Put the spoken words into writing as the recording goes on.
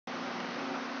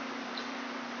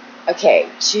Okay,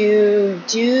 to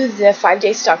do the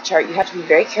 5-day stock chart, you have to be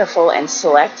very careful and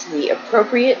select the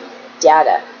appropriate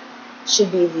data.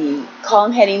 Should be the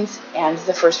column headings and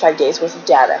the first 5 days worth of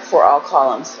data for all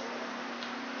columns.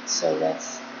 So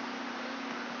let's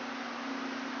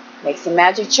make some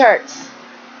magic charts.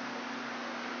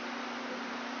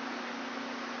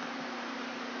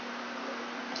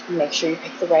 Make sure you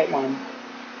pick the right one.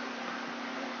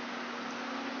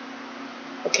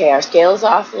 Okay, our scale is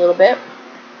off a little bit.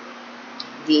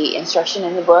 The instruction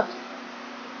in the book,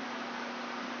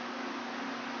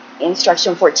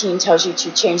 instruction 14, tells you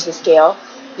to change the scale.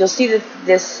 You'll see that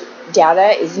this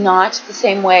data is not the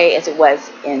same way as it was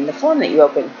in the form that you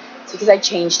opened. It's because I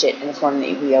changed it in the form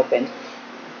that we opened.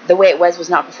 The way it was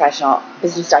not professional.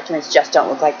 Business documents just don't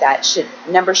look like that.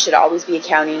 Numbers should always be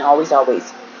accounting, always,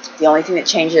 always. The only thing that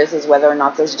changes is whether or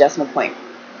not there's a decimal point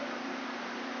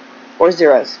or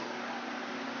zeros.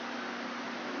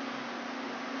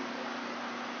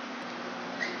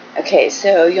 Okay,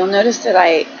 so you'll notice that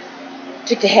I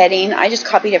took the heading. I just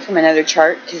copied it from another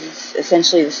chart because it's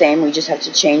essentially the same. We just have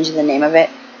to change the name of it.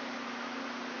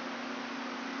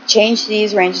 Change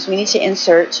these ranges. We need to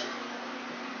insert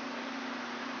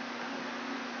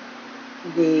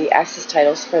the axis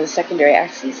titles for the secondary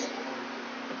axes.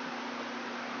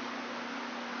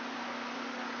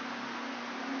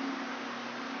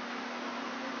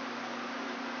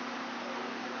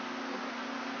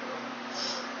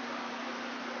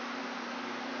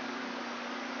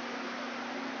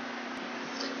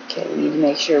 Okay, we need to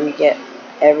make sure we get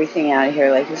everything out of here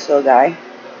like this little guy.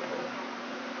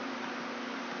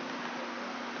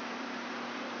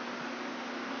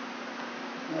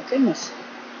 Oh goodness.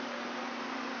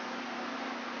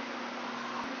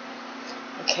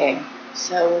 Okay,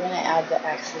 so we're going to add the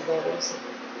axis labels.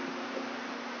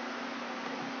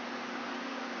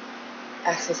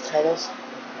 Axis titles.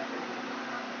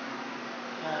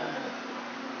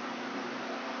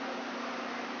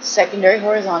 Secondary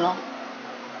horizontal.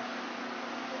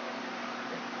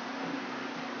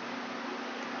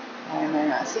 Why am I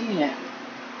not seeing it?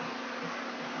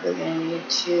 We're going to need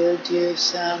to do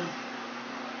some...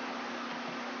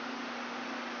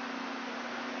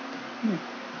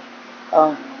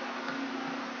 Oh,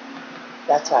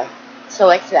 that's why.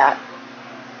 Select that.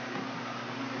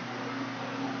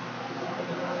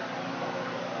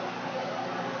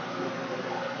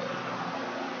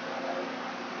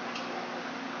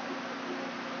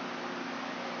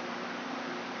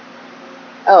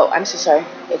 Oh, I'm so sorry.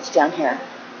 It's down here.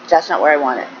 That's not where I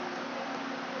want it.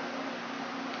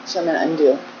 So I'm going to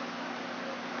undo.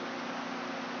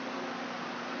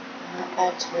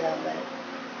 Add to it on the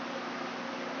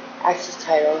axis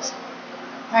titles.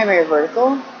 Primary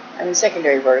vertical.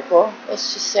 Secondary vertical.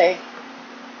 Let's just say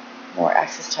more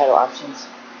axis title options.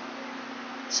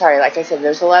 Sorry, like I said,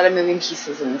 there's a lot of moving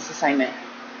pieces in this assignment.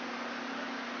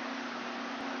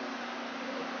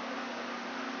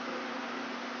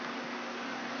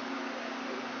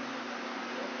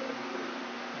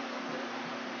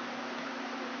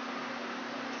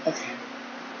 Okay.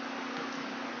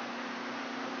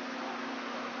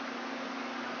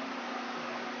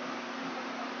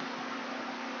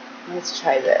 Let's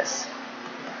try this.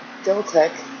 Double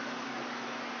click.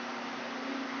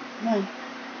 Come on.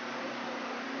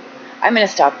 I'm going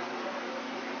to stop.